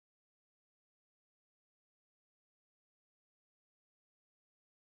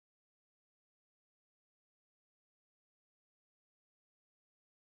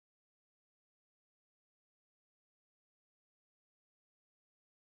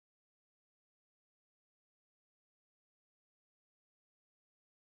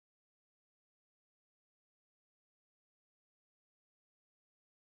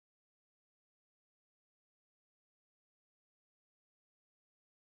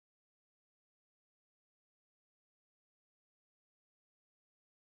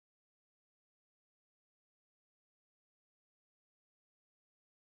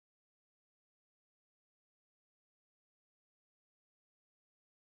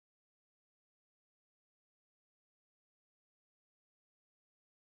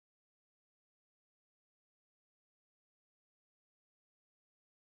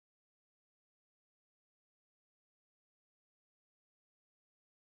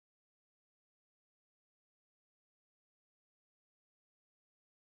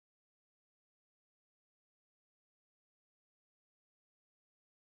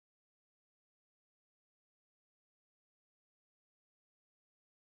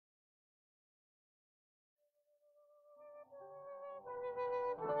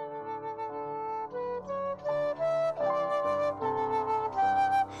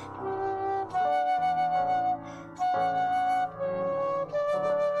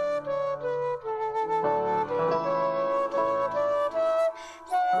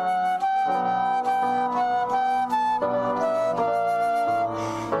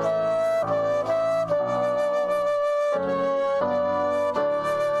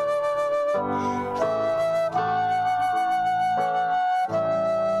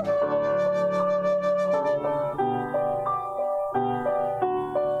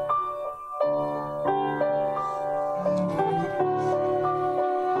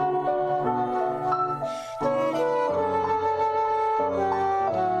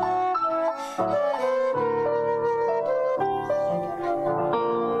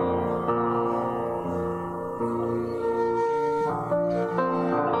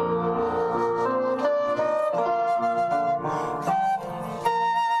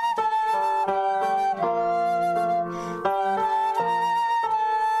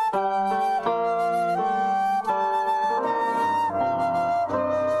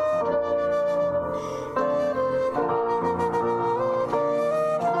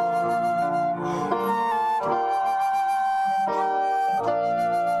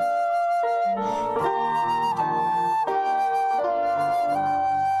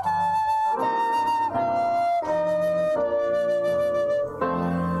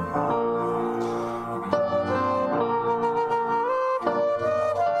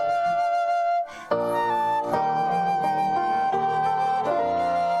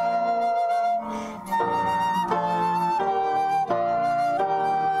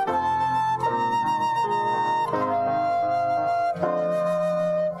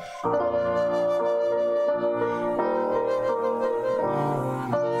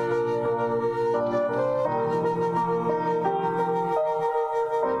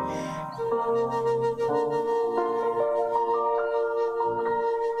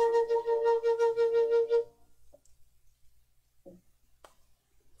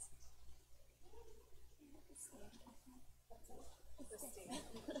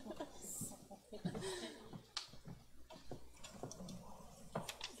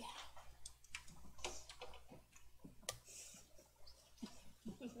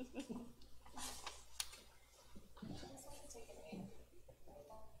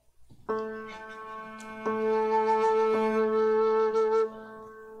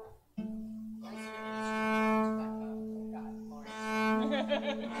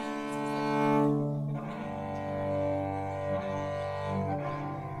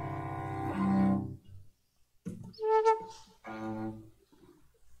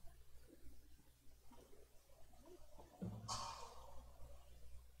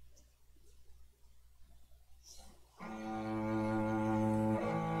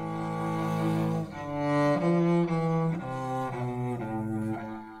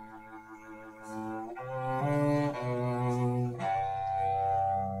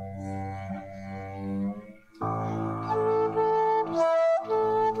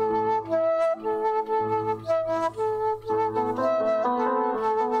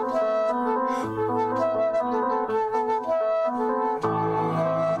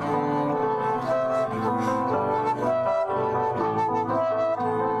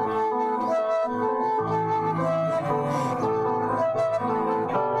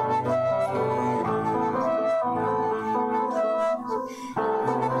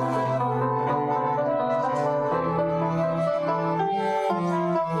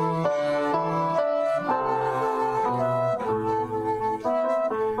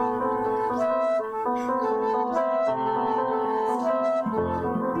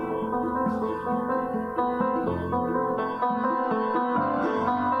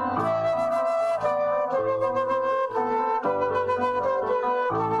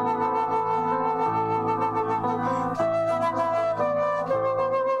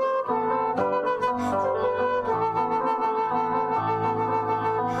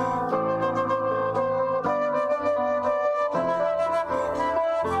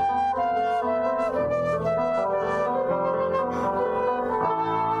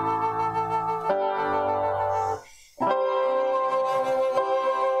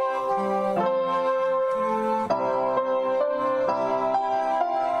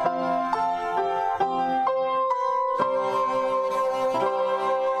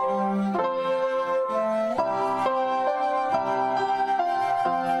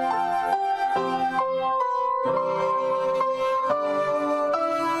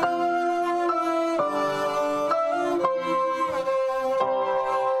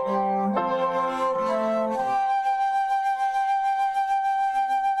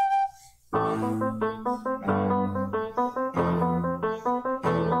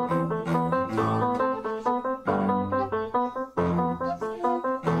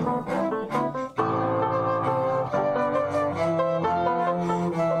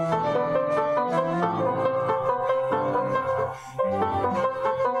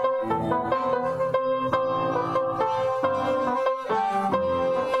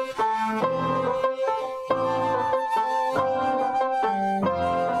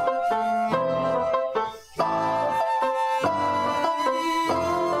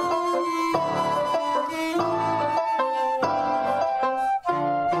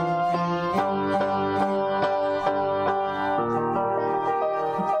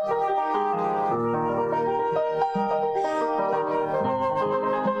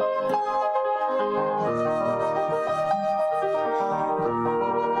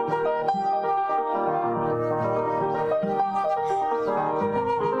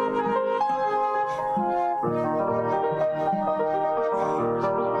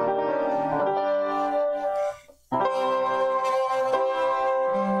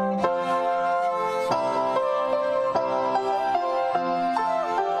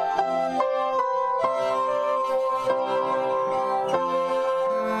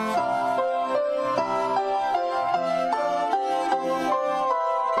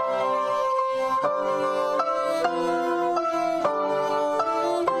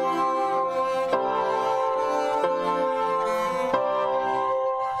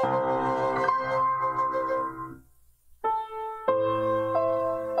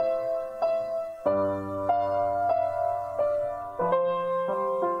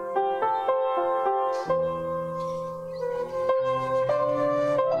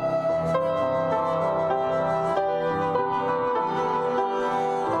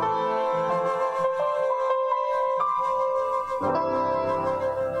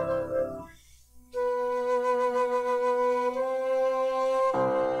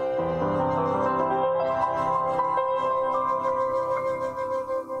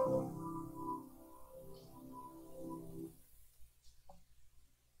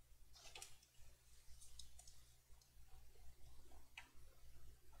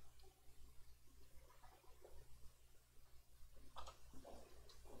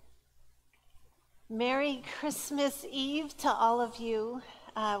Merry Christmas Eve to all of you.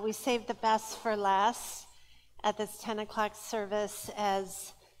 We saved the best for last at this 10 o'clock service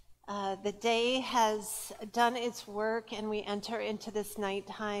as the day has done its work and we enter into this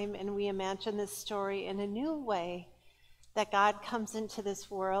nighttime and we imagine this story in a new way, that God comes into this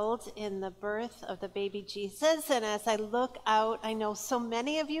world in the birth of the baby Jesus. And as I look out, I know so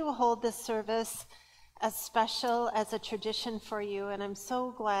many of you hold this service as special as a tradition for you, and I'm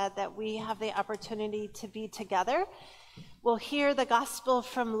so glad that we have the opportunity to be together. We'll hear the gospel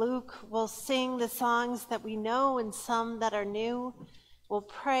from Luke, we'll sing the songs that we know and some that are new, we'll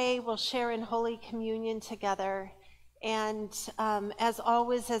pray, we'll share in Holy Communion together, and as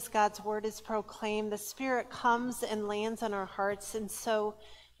always, as God's word is proclaimed, the Spirit comes and lands on our hearts, and so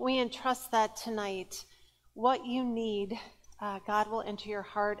we entrust that tonight. What you need, God will enter your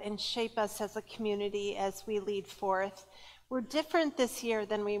heart and shape us as a community as we lead forth. We're different this year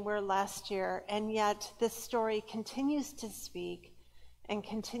than we were last year, and yet this story continues to speak and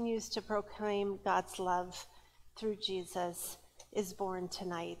continues to proclaim God's love through Jesus is born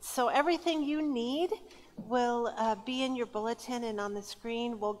tonight. So everything you need will be in your bulletin and on the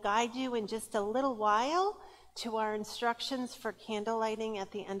screen. We'll guide you in just a little while to our instructions for candle lighting at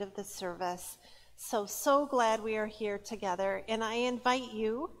the end of the service. So glad we are here together, and I invite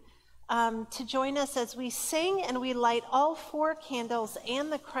you to join us as we sing and we light all 4 candles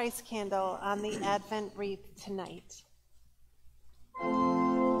and the Christ candle on the Advent wreath tonight.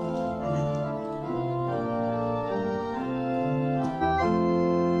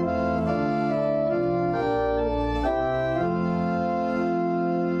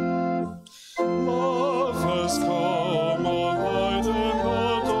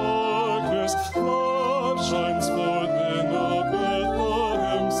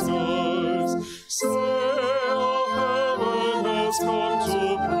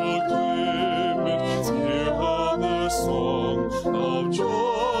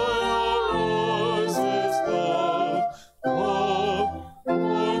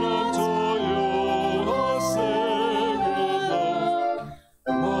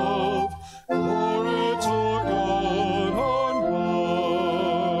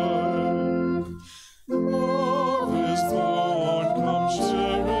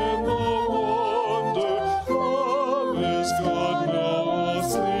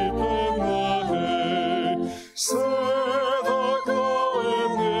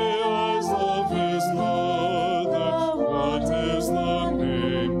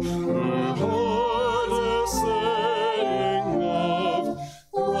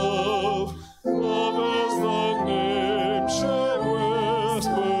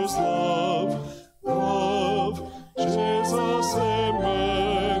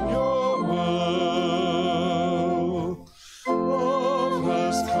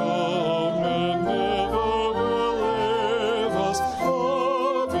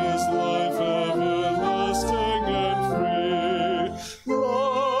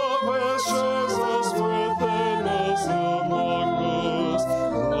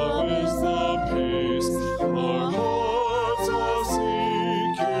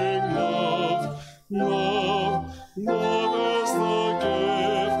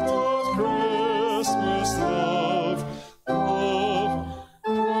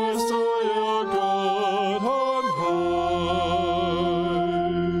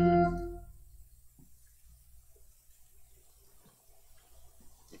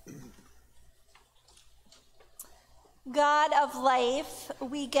 God of life,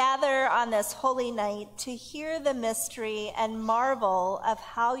 we gather on this holy night to hear the mystery and marvel of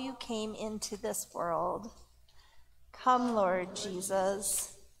how you came into this world. Come, Lord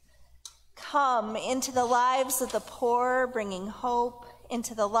Jesus. Come into the lives of the poor, bringing hope,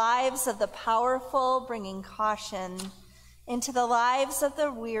 into the lives of the powerful, bringing caution, into the lives of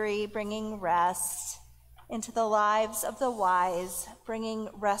the weary, bringing rest, into the lives of the wise, bringing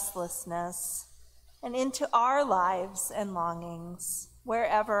restlessness, and into our lives and longings,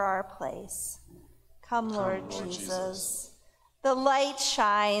 wherever our place. Come, Lord Jesus. The light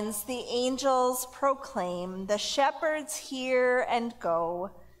shines, the angels proclaim, the shepherds hear and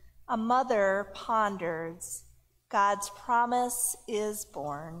go. A mother ponders, God's promise is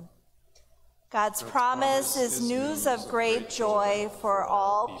born. God's promise is news of great joy for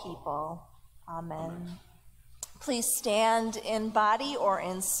all people. Amen. Please stand in body or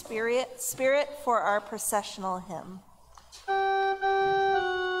in spirit for our processional hymn.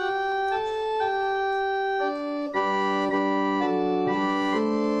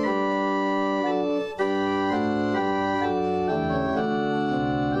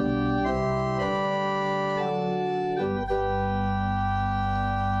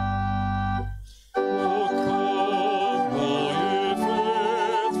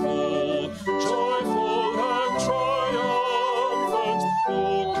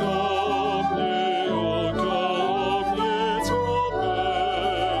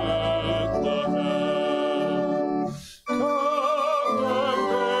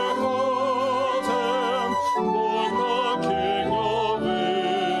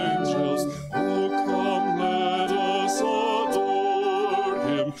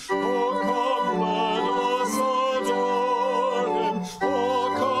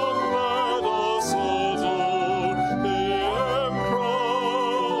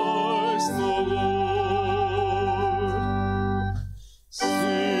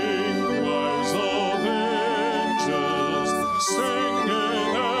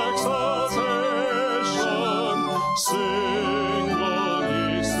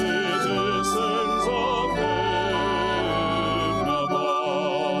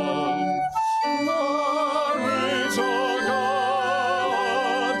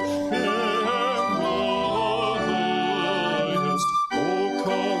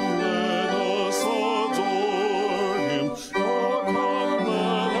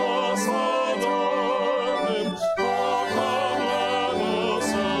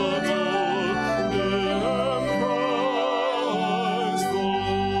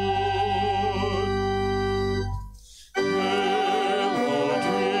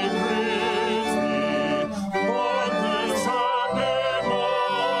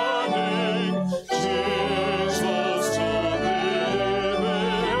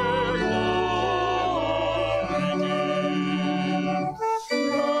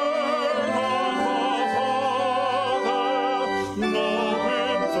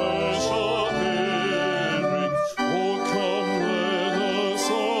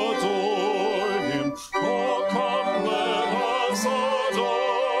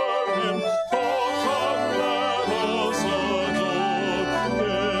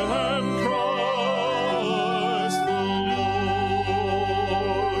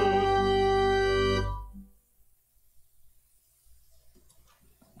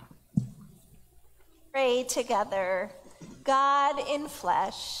 pray together. God in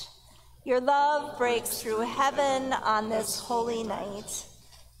flesh, your love breaks through heaven on this holy night.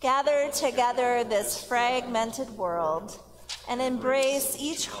 Gather together this fragmented world and embrace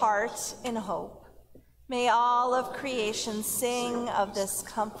each heart in hope. May all of creation sing of this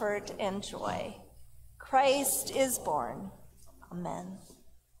comfort and joy. Christ is born. Amen.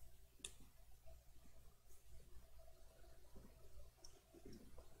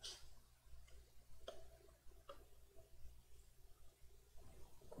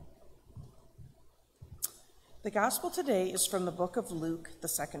 The gospel today is from the book of Luke, the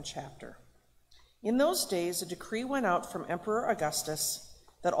 2nd chapter. In those days, a decree went out from Emperor Augustus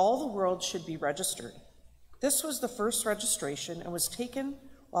that all the world should be registered. This was the first registration and was taken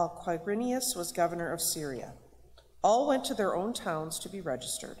while Quirinius was governor of Syria. All went to their own towns to be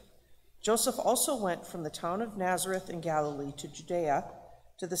registered. Joseph also went from the town of Nazareth in Galilee to Judea,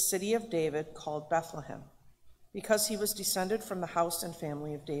 to the city of David called Bethlehem, because he was descended from the house and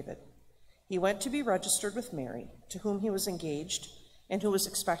family of David. He went to be registered with Mary, to whom he was engaged and who was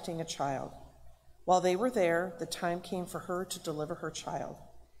expecting a child. While they were there, the time came for her to deliver her child,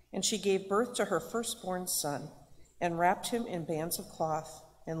 and she gave birth to her firstborn son, and wrapped him in bands of cloth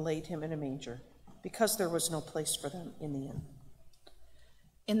and laid him in a manger, because there was no place for them in the inn.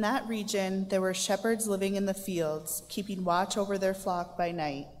 In that region, there were shepherds living in the fields, keeping watch over their flock by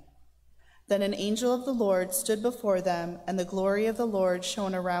night. Then an angel of the Lord stood before them, and the glory of the Lord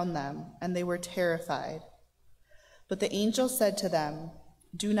shone around them, and they were terrified. But the angel said to them,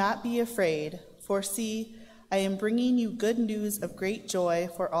 "Do not be afraid, for see, I am bringing you good news of great joy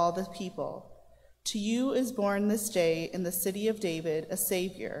for all the people. To you is born this day in the city of David a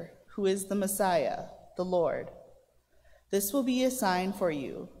Savior, who is the Messiah, the Lord. This will be a sign for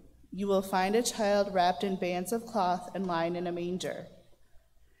you. You will find a child wrapped in bands of cloth and lying in a manger."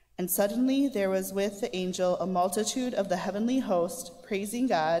 And suddenly there was with the angel a multitude of the heavenly host, praising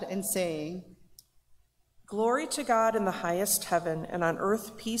God and saying, "Glory to God in the highest heaven, and on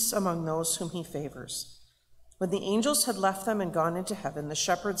earth peace among those whom he favors." When the angels had left them and gone into heaven, the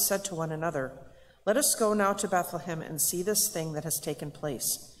shepherds said to one another, "Let us go now to Bethlehem and see this thing that has taken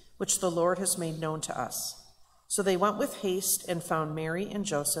place, which the Lord has made known to us." So they went with haste and found Mary and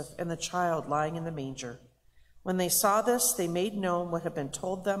Joseph and the child lying in the manger. When they saw this, they made known what had been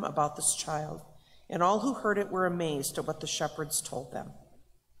told them about this child, and all who heard it were amazed at what the shepherds told them.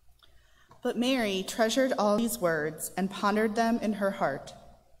 But Mary treasured all these words and pondered them in her heart.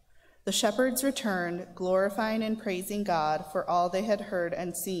 The shepherds returned, glorifying and praising God for all they had heard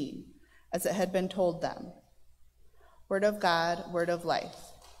and seen, as it had been told them. Word of God, word of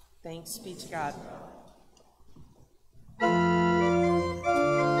life. Thanks be to God.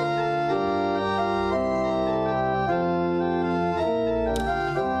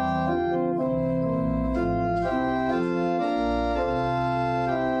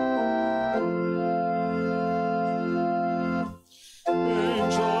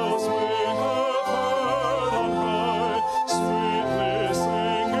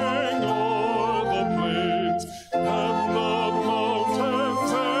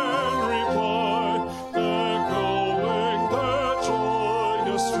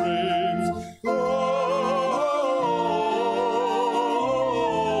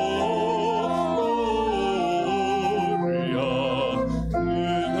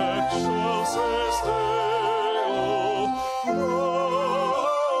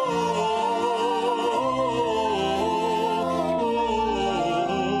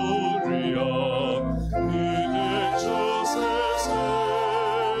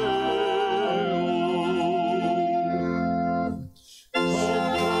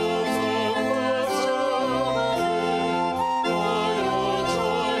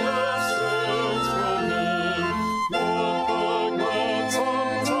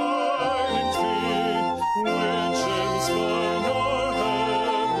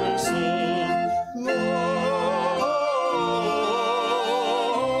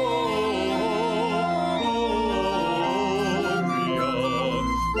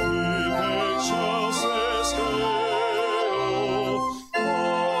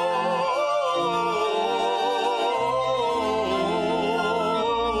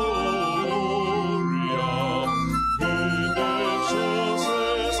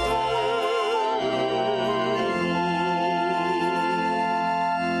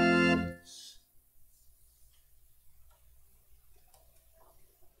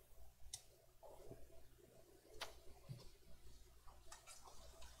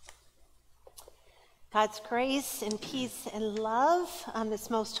 God's grace and peace and love on this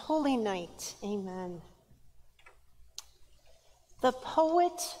most holy night. Amen. The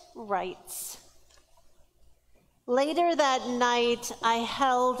poet writes, Later that night, I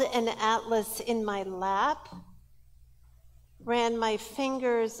held an atlas in my lap, ran my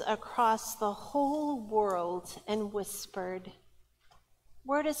fingers across the whole world and whispered,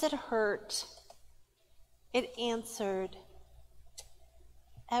 "Where does it hurt?" It answered,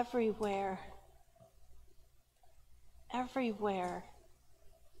 "Everywhere, everywhere,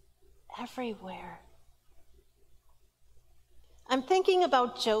 everywhere." I'm thinking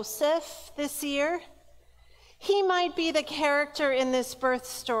about Joseph this year. He might be the character in this birth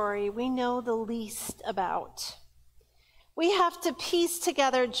story we know the least about. We have to piece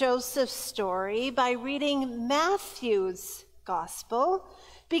together Joseph's story by reading Matthew's gospel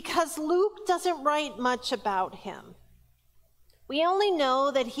because Luke doesn't write much about him. We only know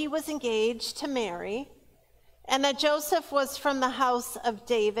that he was engaged to Mary and that Joseph was from the house of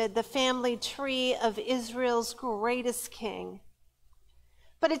David, the family tree of Israel's greatest king.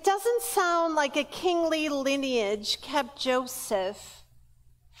 But it doesn't sound like a kingly lineage kept Joseph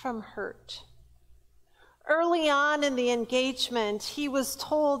from hurt. Early on in the engagement, he was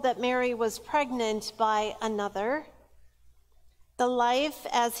told that Mary was pregnant by another. The life,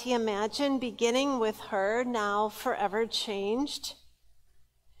 as he imagined, beginning with her, now forever changed.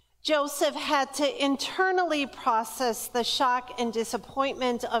 Joseph had to internally process the shock and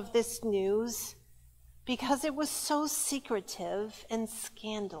disappointment of this news because it was so secretive and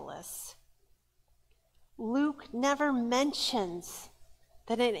scandalous. Luke never mentions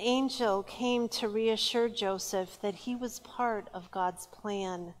that an angel came to reassure Joseph that he was part of God's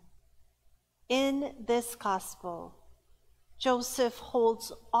plan. In this gospel, Joseph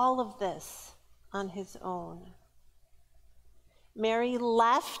holds all of this on his own. Mary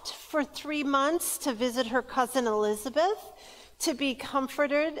left for 3 months to visit her cousin Elizabeth to be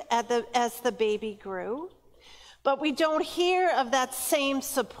comforted as the baby grew. But we don't hear of that same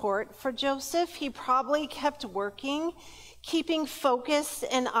support for Joseph. He probably kept working, keeping focused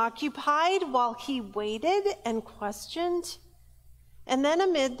and occupied while he waited and questioned. And then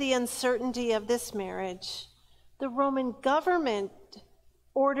amid the uncertainty of this marriage, the Roman government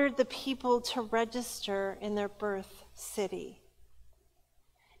ordered the people to register in their birth city,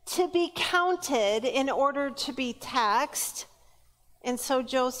 to be counted in order to be taxed. And so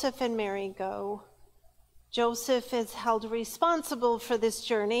Joseph and Mary go. Joseph is held responsible for this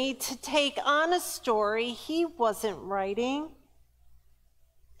journey to take on a story he wasn't writing.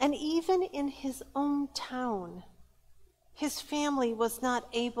 And even in his own town, his family was not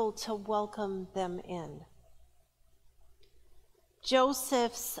able to welcome them in.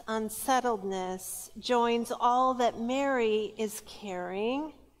 Joseph's unsettledness joins all that Mary is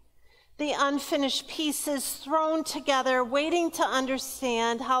carrying, the unfinished pieces thrown together, waiting to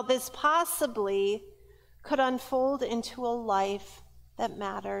understand how this possibly could unfold into a life that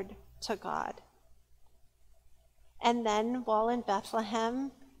mattered to God. And then, while in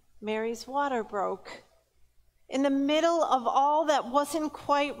Bethlehem, Mary's water broke. In the middle of all that wasn't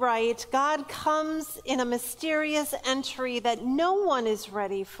quite right, God comes in a mysterious entry that no one is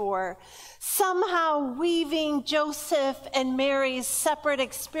ready for, somehow weaving Joseph and Mary's separate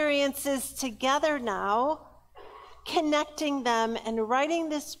experiences together now, connecting them and writing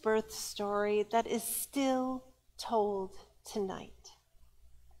this birth story that is still told tonight.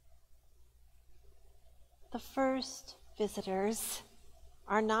 The first visitors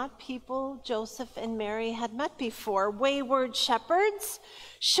are not people Joseph and Mary had met before. Wayward shepherds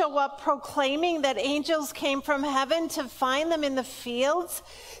show up proclaiming that angels came from heaven to find them in the fields,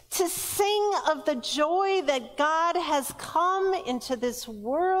 to sing of the joy that God has come into this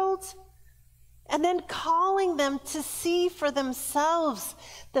world, and then calling them to see for themselves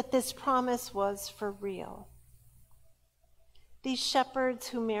that this promise was for real. These shepherds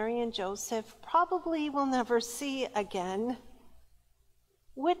who Mary and Joseph probably will never see again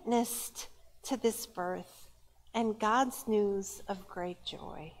witnessed to this birth and God's news of great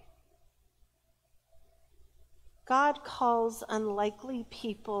joy. God calls unlikely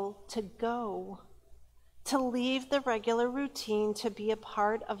people to go, to leave the regular routine, to be a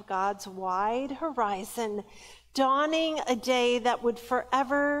part of God's wide horizon, dawning a day that would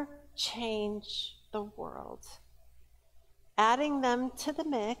forever change the world, adding them to the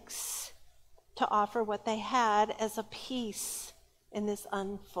mix to offer what they had as a piece in this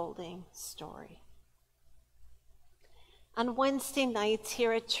unfolding story. On Wednesday nights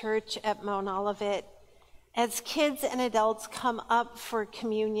here at church at Mount Olivet, as kids and adults come up for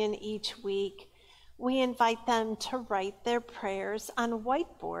communion each week, we invite them to write their prayers on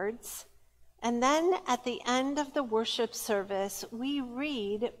whiteboards, and then at the end of the worship service, we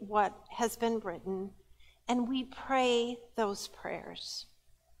read what has been written, and we pray those prayers.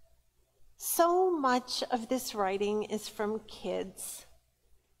 So much of this writing is from kids.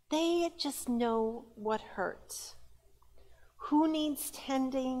 They just know what hurts, who needs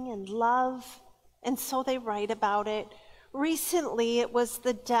tending and love, and so they write about it. Recently, it was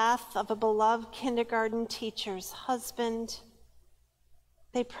the death of a beloved kindergarten teacher's husband.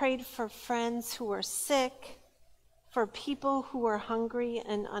 They prayed for friends who were sick, for people who are hungry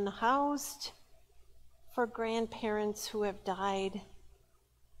and unhoused, for grandparents who have died,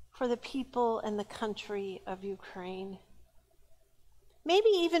 for the people and the country of Ukraine. Maybe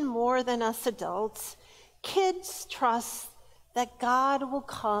even more than us adults, kids trust that God will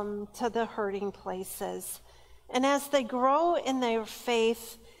come to the hurting places. And as they grow in their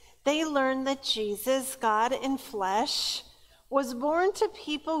faith, they learn that Jesus, God in flesh, was born to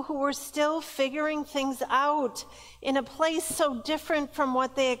people who were still figuring things out in a place so different from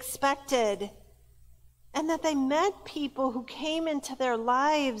what they expected, and that they met people who came into their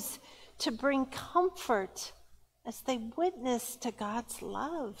lives to bring comfort as they witnessed to God's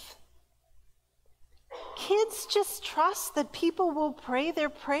love. Kids just trust that people will pray their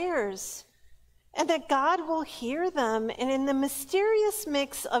prayers and that God will hear them, and in the mysterious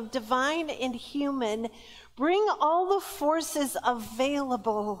mix of divine and human, bring all the forces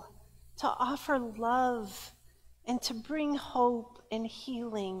available to offer love and to bring hope and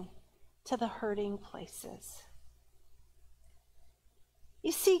healing to the hurting places.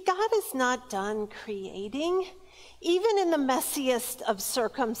 You see, God is not done creating, even in the messiest of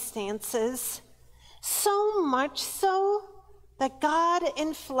circumstances, so much so that God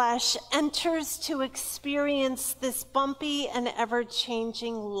in flesh enters to experience this bumpy and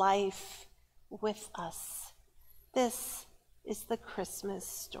ever-changing life with us. This is the Christmas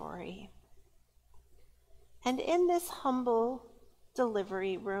story. And in this humble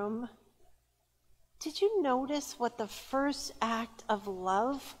delivery room, did you notice what the first act of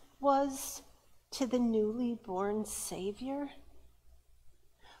love was to the newly born Savior?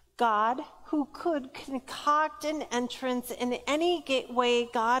 God, who could concoct an entrance in any way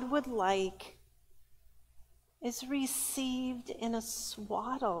God would like, is received in a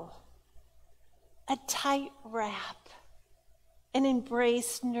swaddle, a tight wrap, an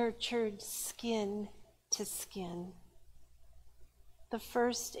embrace nurtured skin to skin. The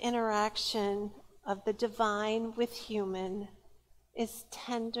first interaction of the divine with human is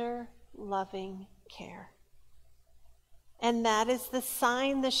tender, loving care. And that is the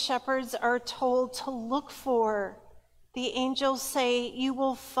sign the shepherds are told to look for. The angels say, "You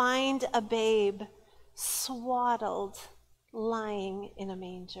will find a babe swaddled, lying in a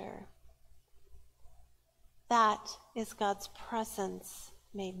manger." That is God's presence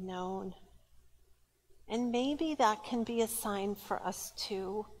made known. And maybe that can be a sign for us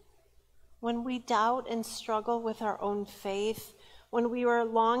too. When we doubt and struggle with our own faith, when we are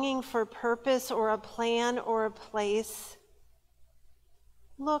longing for purpose or a plan or a place,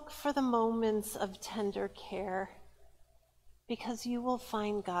 look for the moments of tender care, because you will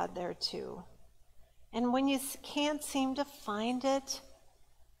find God there too. And when you can't seem to find it,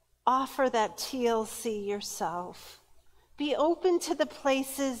 offer that TLC yourself. Be open to the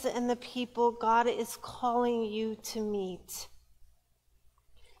places and the people God is calling you to meet.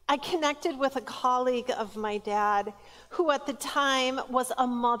 I connected with a colleague of my dad, who at the time was a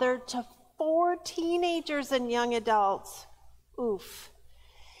mother to 4 teenagers and young adults. Oof.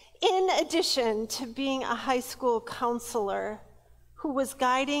 In addition to being a high school counselor who was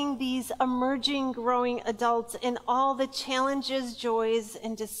guiding these emerging, growing adults in all the challenges, joys,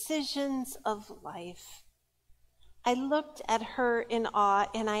 and decisions of life, I looked at her in awe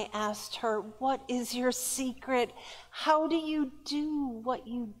and I asked her, "What is your secret? How do you do what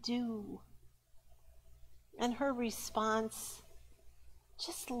you do?" And her response,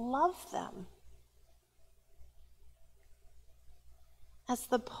 "Just love them." As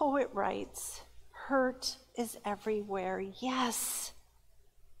the poet writes, hurt is everywhere, yes,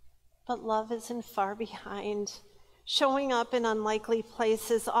 but love isn't far behind, showing up in unlikely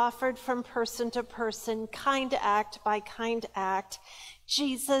places, offered from person to person, kind act by kind act.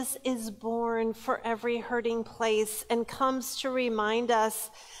 Jesus is born for every hurting place and comes to remind us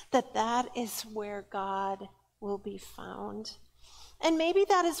that that is where God will be found. And maybe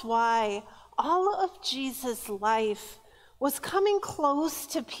that is why all of Jesus' life was coming close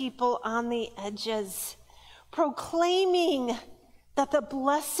to people on the edges, proclaiming that the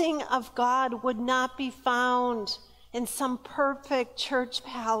blessing of God would not be found in some perfect church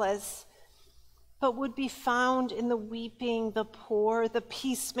palace, but would be found in the weeping, the poor, the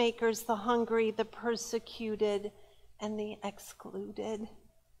peacemakers, the hungry, the persecuted, and the excluded.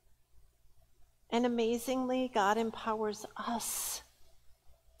 And amazingly, God empowers us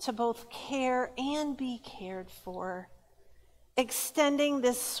to both care and be cared for, extending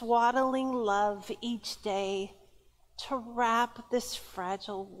this swaddling love each day to wrap this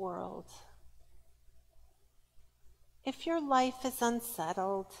fragile world. If your life is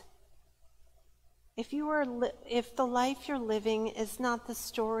unsettled, if the life you're living is not the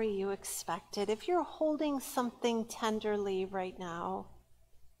story you expected, if you're holding something tenderly right now,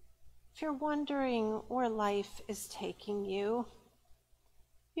 if you're wondering where life is taking you,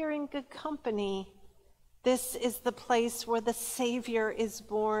 you're in good company. This is the place where the Savior is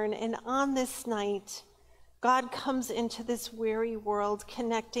born, and on this night, God comes into this weary world,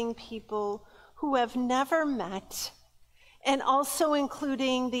 connecting people who have never met, and also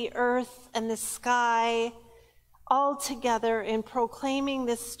including the earth and the sky, all together in proclaiming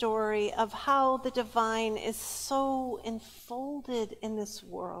this story of how the divine is so enfolded in this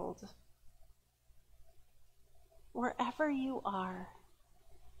world. Wherever you are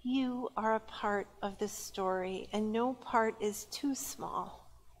a part of this story, and no part is too small.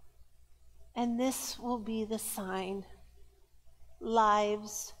 And this will be the sign: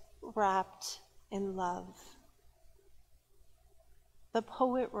 lives wrapped in love. The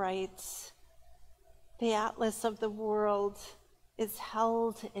poet writes, "The atlas of the world is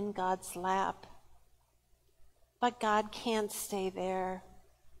held in God's lap." But God can't stay there.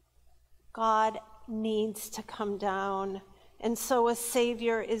 God needs to come down. And so a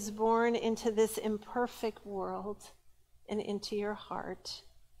Savior is born into this imperfect world and into your heart.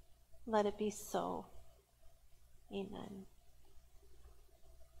 Let it be so. Amen.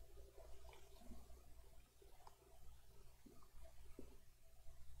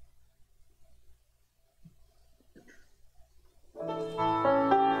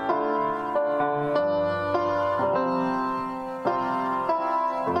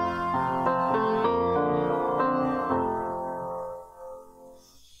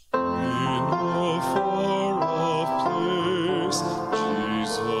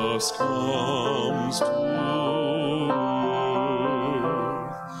 Comes to earth.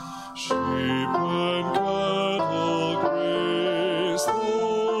 Sheep and cattle graze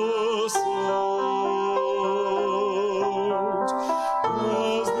the sand.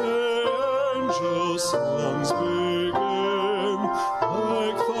 As the angels' songs begin,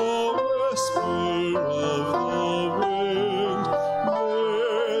 like the whisper of the wind,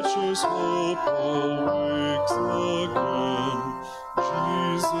 nature's hope awakes again.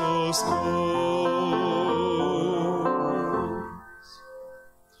 Jesus comes.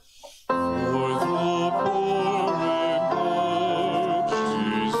 For the poor in heart,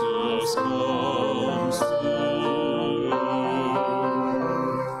 Jesus comes to earth.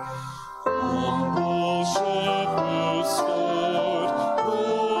 Humble shepherds start the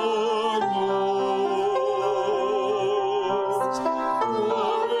news. The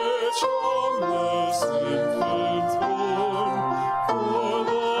rich homeless infant born, for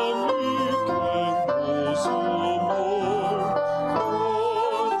the meek and those who mourn,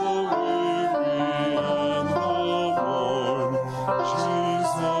 for the weary and the worn,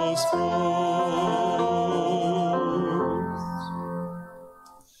 Jesus comes.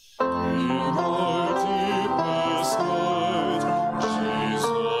 In our deepest night,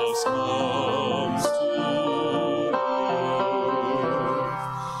 Jesus comes to earth.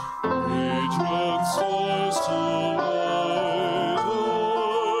 Radiant stars to light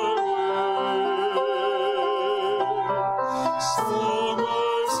again.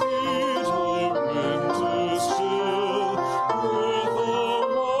 Summer's heat or winter's chill, with a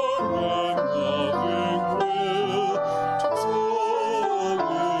warm and loving will, to with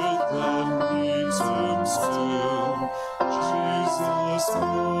that needs him still. Jesus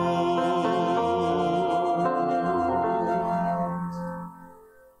comes.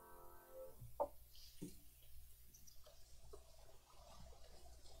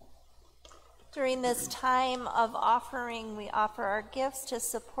 During this time of offering, we offer our gifts to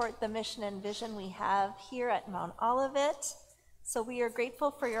support the mission and vision we have here at Mount Olivet. So we are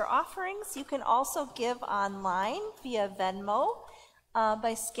grateful for your offerings. You can also give online via Venmo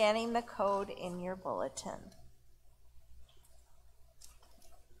by scanning the code in your bulletin.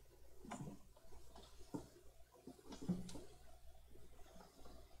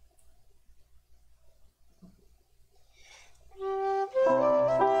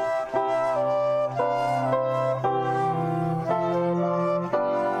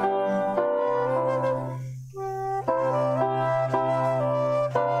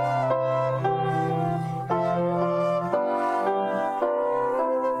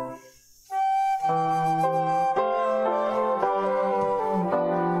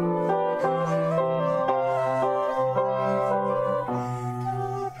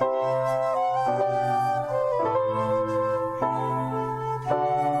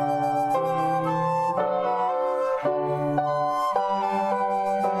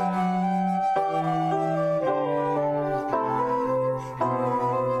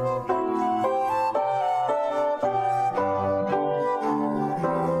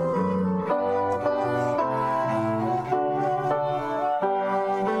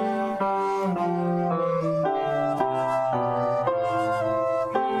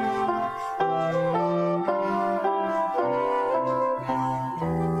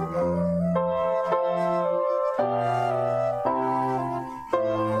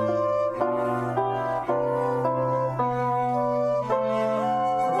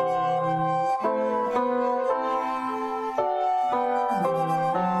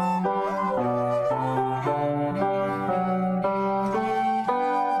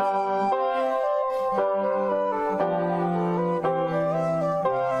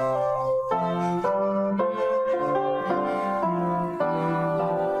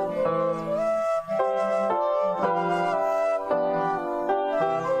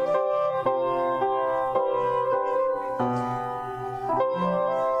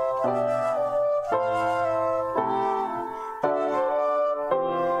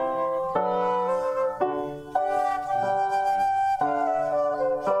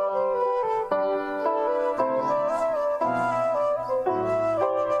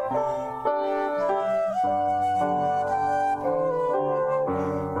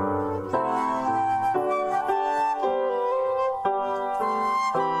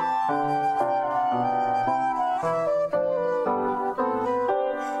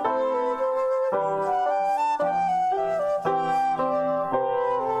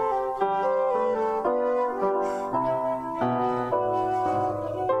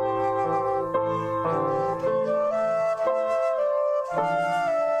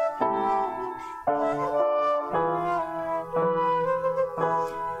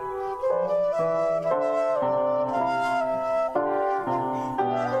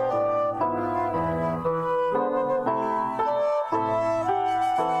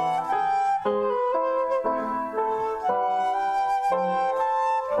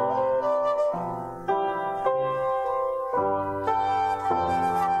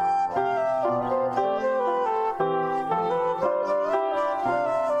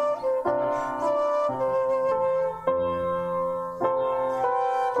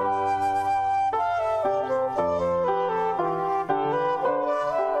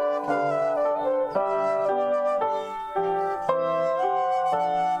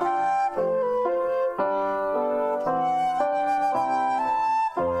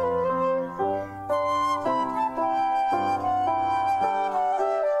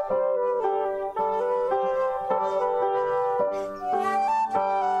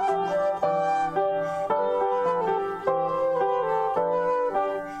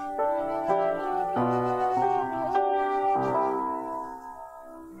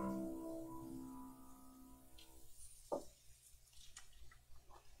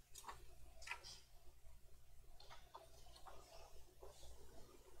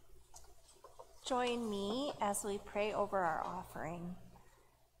 Join me as we pray over our offering.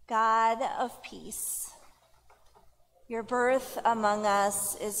 God of peace, your birth among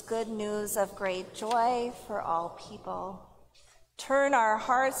us is good news of great joy for all people. Turn our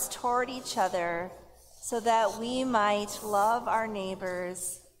hearts toward each other so that we might love our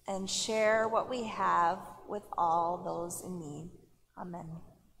neighbors and share what we have with all those in need. Amen.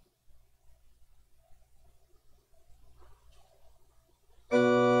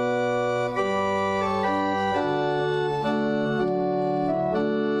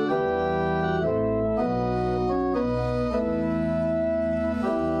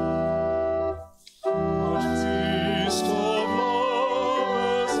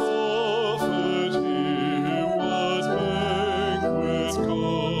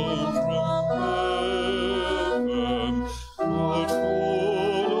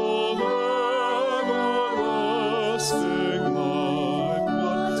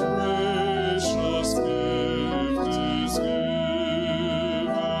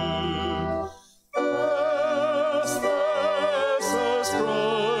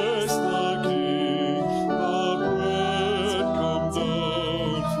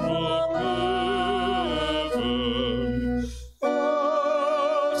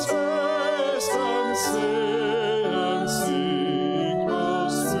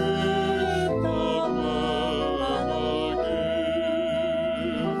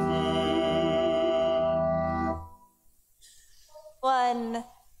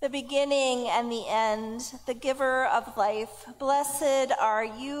 The beginning and the end, the giver of life. Blessed are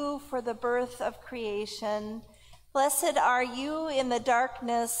you for the birth of creation. Blessed are you in the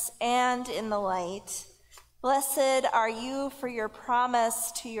darkness and in the light. Blessed are you for your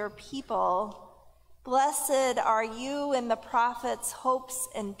promise to your people. Blessed are you in the prophet's hopes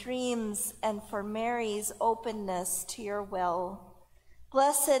and dreams and for Mary's openness to your will.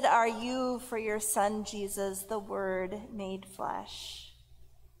 Blessed are you for your Son, Jesus, the Word made flesh.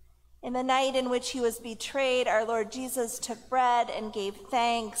 In the night in which he was betrayed, our Lord Jesus took bread and gave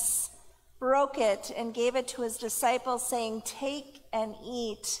thanks, broke it, and gave it to his disciples, saying, "Take and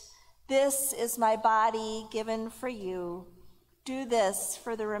eat. This is my body given for you. Do this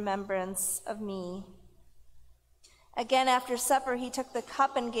for the remembrance of me." Again, after supper, he took the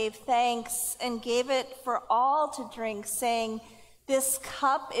cup and gave thanks and gave it for all to drink, saying, "This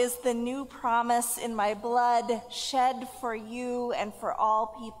cup is the new promise in my blood, shed for you and for all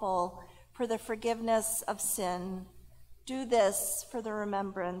people for the forgiveness of sin. Do this for the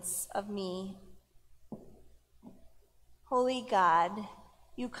remembrance of me." Holy God,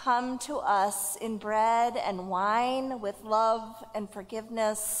 you come to us in bread and wine with love and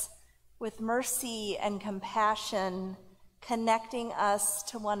forgiveness, with mercy and compassion, connecting us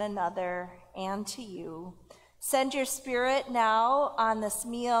to one another and to you. Send your Spirit now on this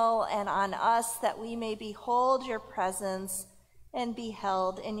meal and on us, that we may behold your presence and be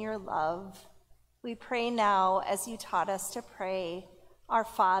held in your love. We pray now as you taught us to pray. Our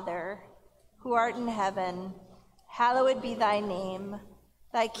Father, who art in heaven, hallowed be thy name.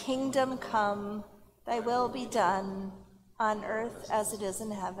 Thy kingdom come, thy will be done, on earth as it is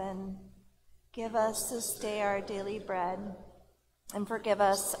in heaven. Give us this day our daily bread, and forgive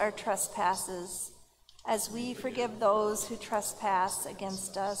us our trespasses, as we forgive those who trespass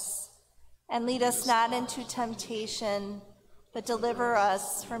against us. And lead us not into temptation, but deliver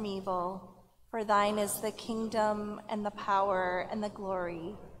us from evil. For thine is the kingdom and the power and the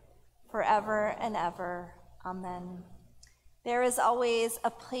glory, forever and ever. Amen. There is always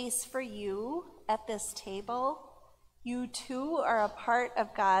a place for you at this table. You too are a part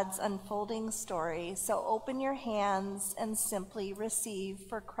of God's unfolding story, so open your hands and simply receive,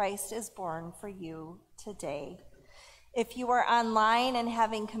 for Christ is born for you today. If you are online and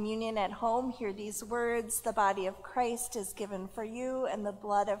having communion at home, hear these words: the body of Christ is given for you, and the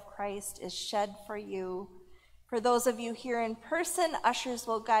blood of Christ is shed for you. For those of you here in person, ushers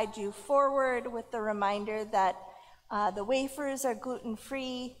will guide you forward with the reminder that the wafers are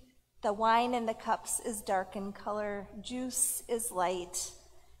gluten-free, the wine in the cups is dark in color, juice is light,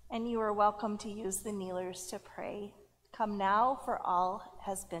 and you are welcome to use the kneelers to pray. Come now, for all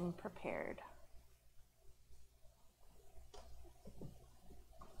has been prepared.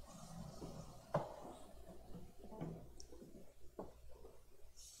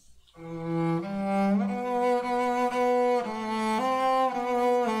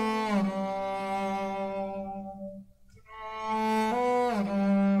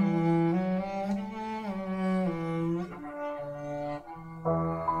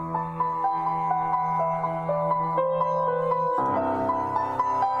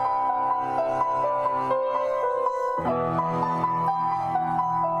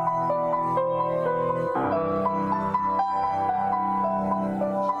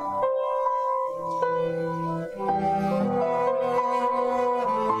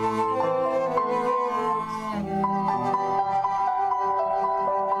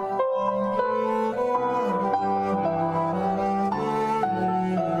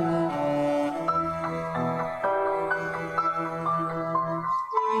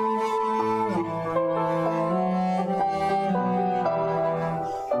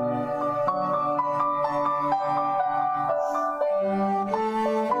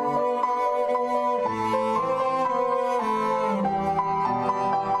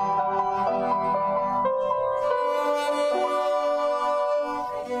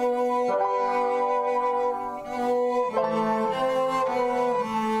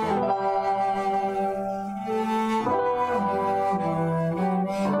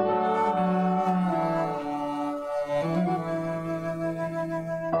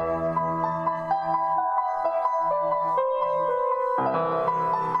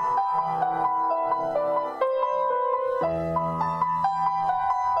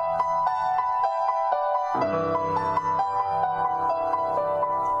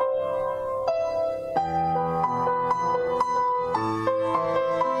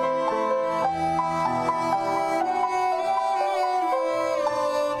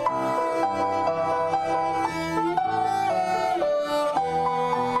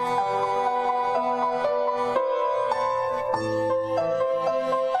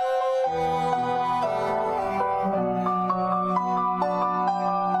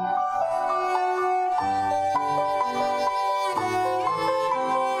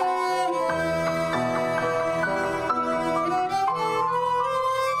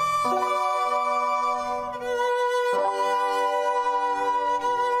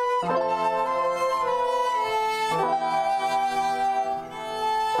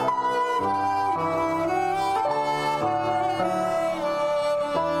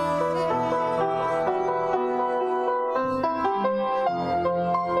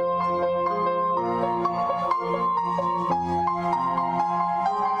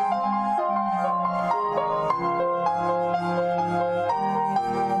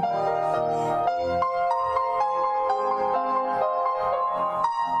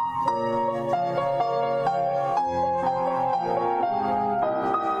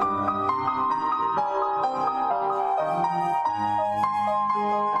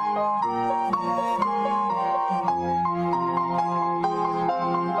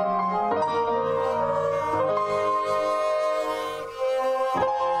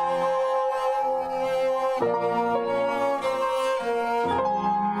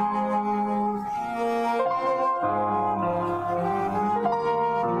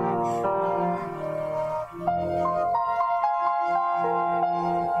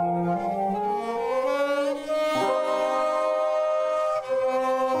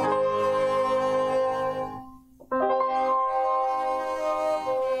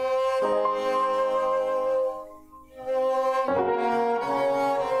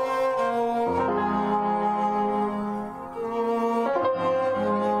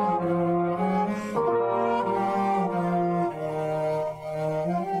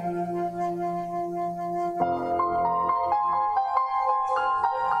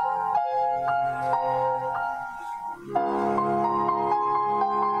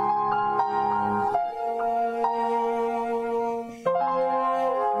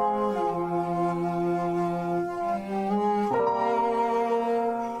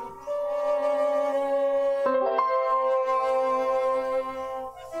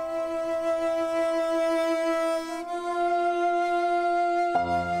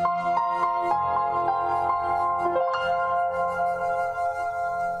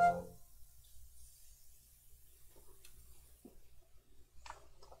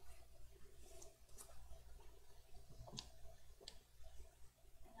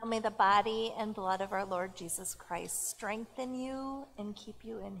 Now may the body and blood of our Lord Jesus Christ strengthen you and keep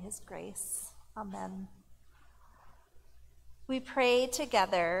you in his grace. Amen. We pray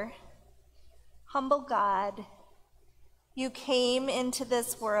together. Humble God, you came into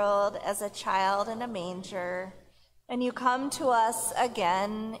this world as a child in a manger, and you come to us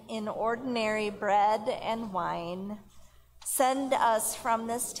again in ordinary bread and wine. Send us from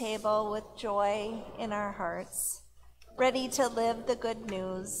this table with joy in our hearts, ready to live the good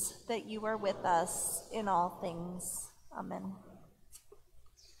news that you are with us in all things. Amen.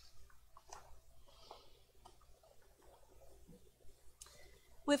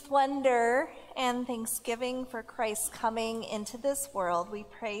 With wonder and thanksgiving for Christ's coming into this world, we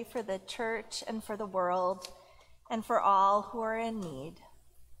pray for the church and for the world and for all who are in need.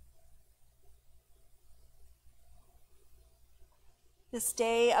 This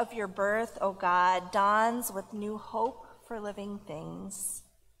day of your birth, O God, dawns with new hope for living things,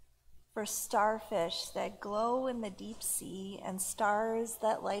 for starfish that glow in the deep sea and stars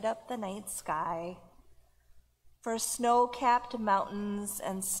that light up the night sky, for snow-capped mountains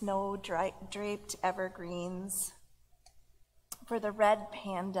and snow-draped evergreens, for the red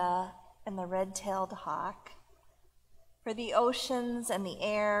panda and the red-tailed hawk, for the oceans and the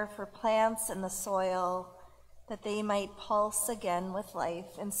air, for plants and the soil, that they might pulse again with life.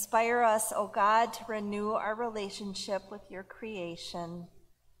 Inspire us, O God, to renew our relationship with your creation.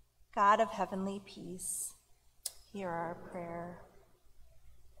 God of heavenly peace, hear our prayer.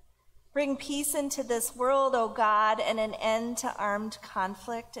 Bring peace into this world, O God, and an end to armed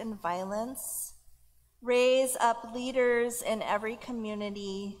conflict and violence. Raise up leaders in every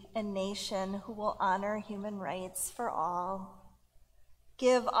community and nation who will honor human rights for all.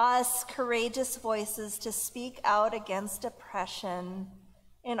 Give us courageous voices to speak out against oppression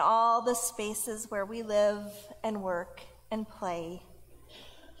in all the spaces where we live and work and play.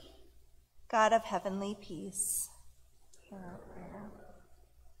 God of heavenly peace, hear our prayer.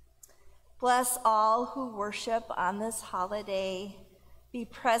 Bless all who worship on this holiday. Be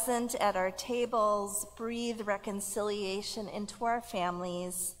present at our tables, breathe reconciliation into our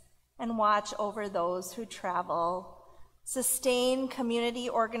families, and watch over those who travel. Sustain community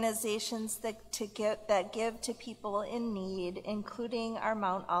organizations that give to people in need, including our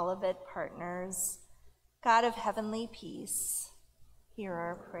Mount Olivet partners. God of heavenly peace, hear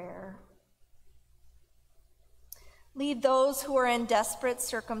our prayer. Lead those who are in desperate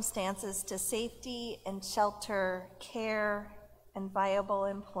circumstances to safety and shelter, care, and viable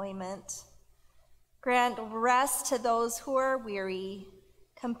employment. Grant rest to those who are weary,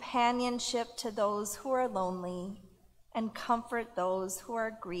 companionship to those who are lonely, and comfort those who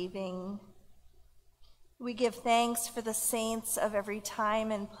are grieving. We give thanks for the saints of every time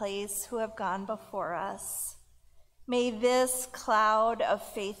and place who have gone before us. May this cloud of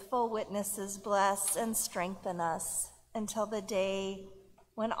faithful witnesses bless and strengthen us until the day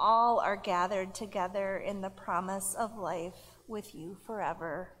when all are gathered together in the promise of life with you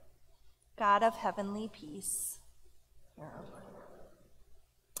forever. God of heavenly peace, hear our prayer.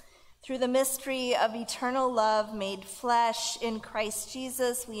 Through the mystery of eternal love made flesh in Christ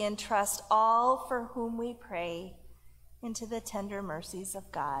Jesus, we entrust all for whom we pray into the tender mercies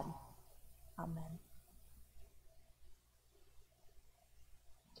of God. Amen.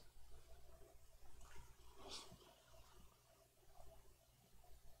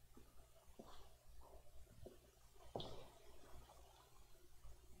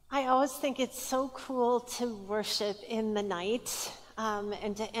 I always think it's so cool to worship in the night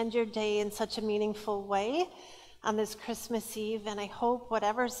and to end your day in such a meaningful way on this Christmas Eve. And I hope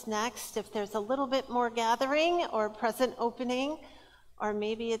whatever's next, if there's a little bit more gathering or present opening, or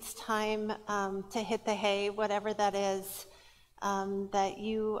maybe it's time to hit the hay, whatever that is, that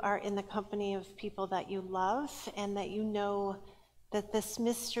you are in the company of people that you love, and that you know that this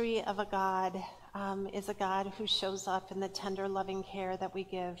mystery of a God is a God who shows up in the tender, loving care that we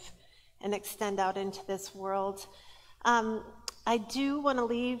give and extend out into this world. I do want to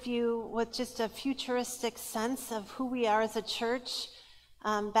leave you with just a futuristic sense of who we are as a church.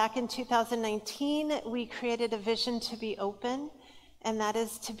 Back in 2019, we created a vision to be open, and that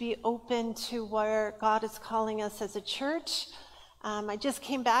is to be open to where God is calling us as a church. I just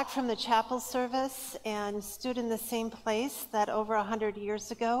came back from the chapel service and stood in the same place that over 100 years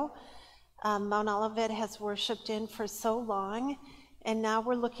ago, Mount Olivet has worshiped in for so long. And now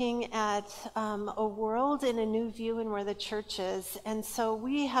we're looking at a world in a new view and where the church is. And so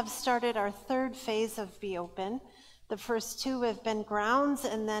we have started our third phase of Be Open. The first two have been grounds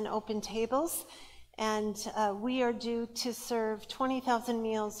and then open tables. And we are due to serve 20,000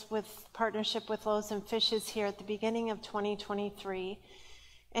 meals with partnership with Loaves and Fishes here at the beginning of 2023.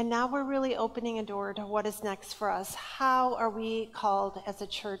 And now we're really opening a door to what is next for us. How are we called as a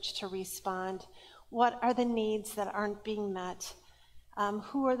church to respond? What are the needs that aren't being met?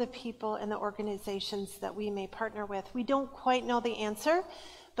 Who are the people and the organizations that we may partner with? We don't quite know the answer,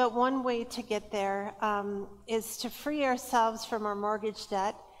 but one way to get there is to free ourselves from our mortgage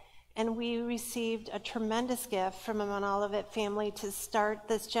debt. And we received a tremendous gift from a Mount Olivet family to start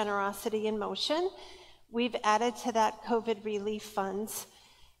this generosity in motion. We've added to that COVID relief funds.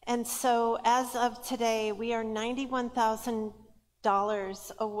 And so as of today, we are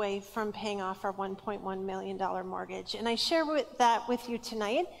 $91,000 away from paying off our $1.1 million mortgage. And I share that with you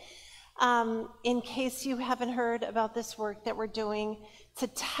tonight in case you haven't heard about this work that we're doing. It's a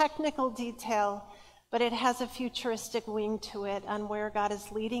technical detail, but it has a futuristic wing to it on where God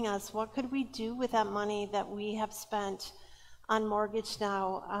is leading us. What could we do with that money that we have spent on mortgage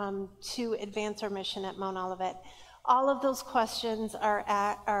now to advance our mission at Mount Olivet? All of those questions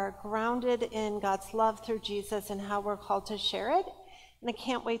are grounded in God's love through Jesus and how we're called to share it. And I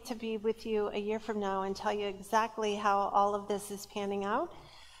can't wait to be with you a year from now and tell you exactly how all of this is panning out.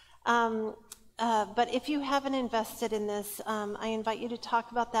 But if you haven't invested in this, I invite you to talk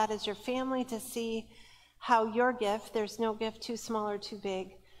about that as your family to see how your gift, there's no gift too small or too big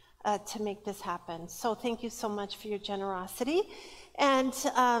to make this happen. So thank you so much for your generosity. And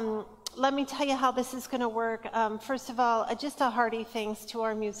let me tell you how this is going to work. First of all, just a hearty thanks to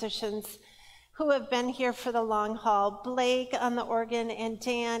our musicians who have been here for the long haul. Blake on the organ, and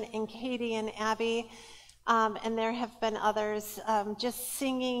Dan and Katie and Abby. And there have been others just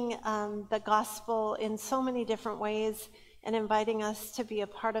singing the gospel in so many different ways and inviting us to be a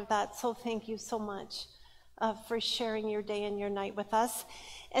part of that. So thank you so much for sharing your day and your night with us.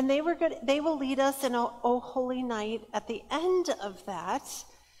 And they will lead us in O Holy Night. At the end of that,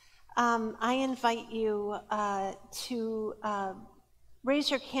 I invite you to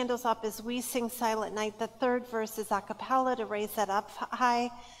raise your candles up as we sing Silent Night. The third verse is a cappella to raise that up high.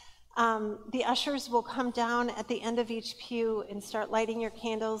 The ushers will come down at the end of each pew and start lighting your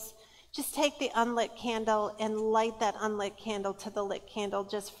candles. Just take the unlit candle and light that unlit candle to the lit candle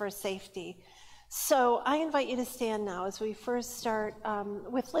just for safety. So I invite you to stand now as we first start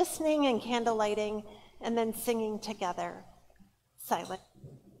with listening and candle lighting and then singing together. Silent.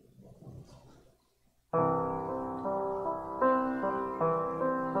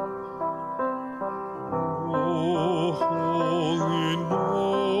 O holy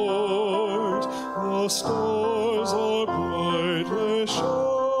night, the stars are brightly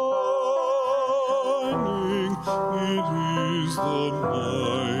shining. It is the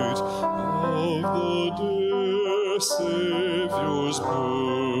night of the dear Savior's birth.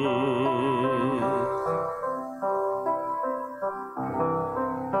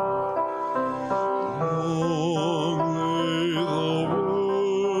 Long lay the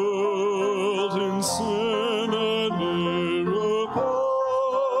world in sin and error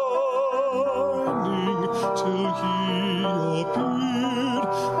pining, till he appeared,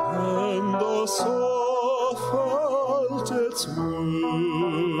 and the soul felt its worth.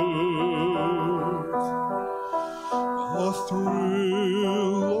 A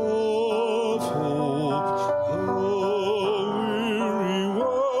thrill of hope, the weary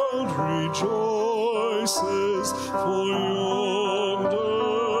world rejoices, for yonder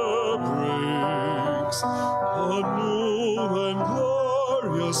breaks a new and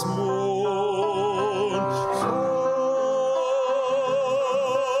glorious morn. Fall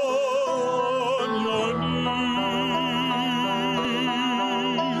on your knees,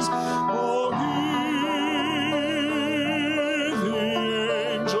 oh, hear the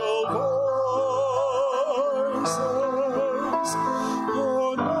angel voices.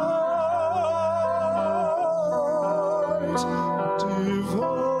 Oh, night divine,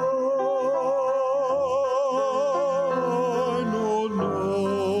 oh,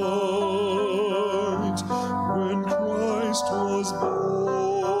 night.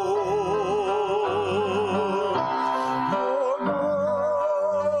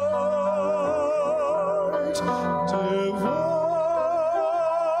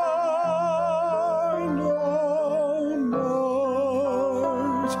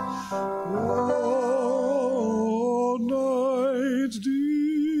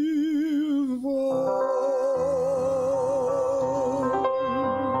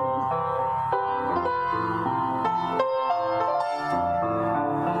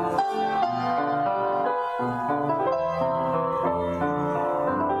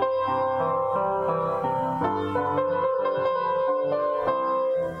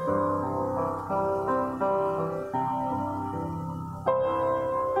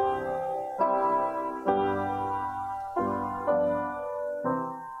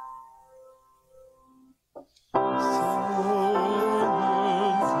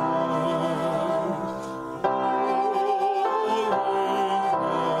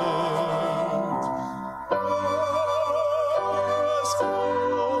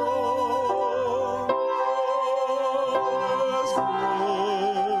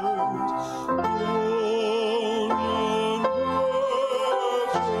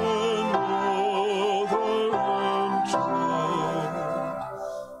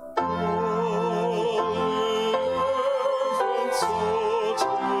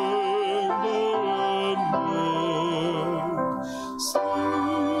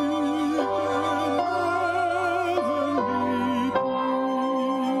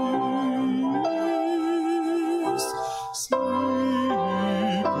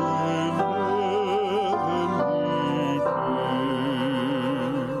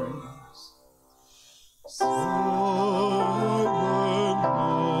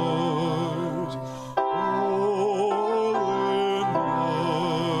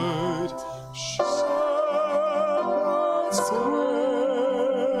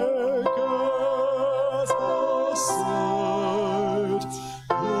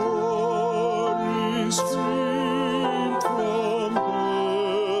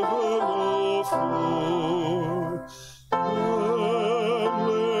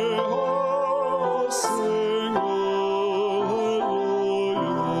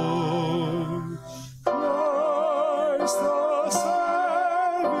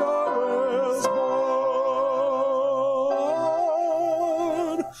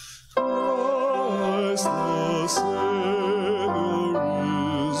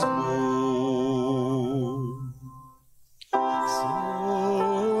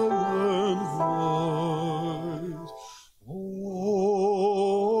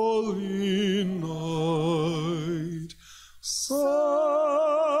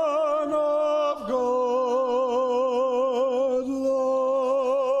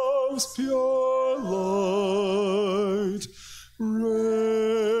 love's pure light, radiant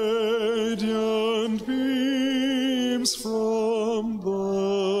beams from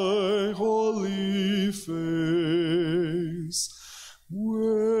thy holy face,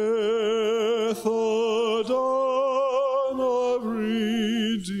 with a dawn of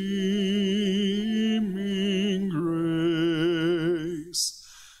redeeming grace.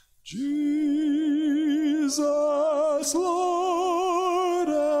 Jesus, Lord,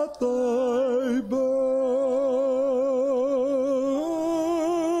 at thy birth.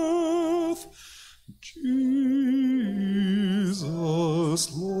 Jesus,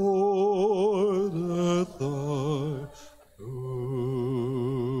 Lord, at thy birth.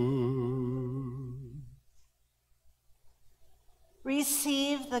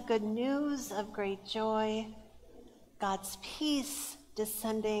 Receive the good news of great joy, God's peace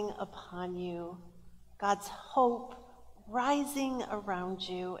descending upon you, God's hope rising around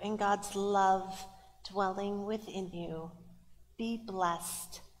you, and God's love dwelling within you. Be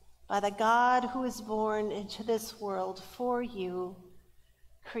blessed by the God who is born into this world for you,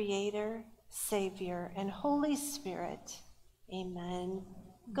 Creator, Savior, and Holy Spirit. Amen.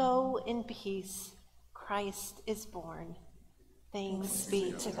 Go in peace. Christ is born. Thanks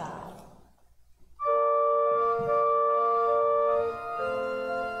be to God.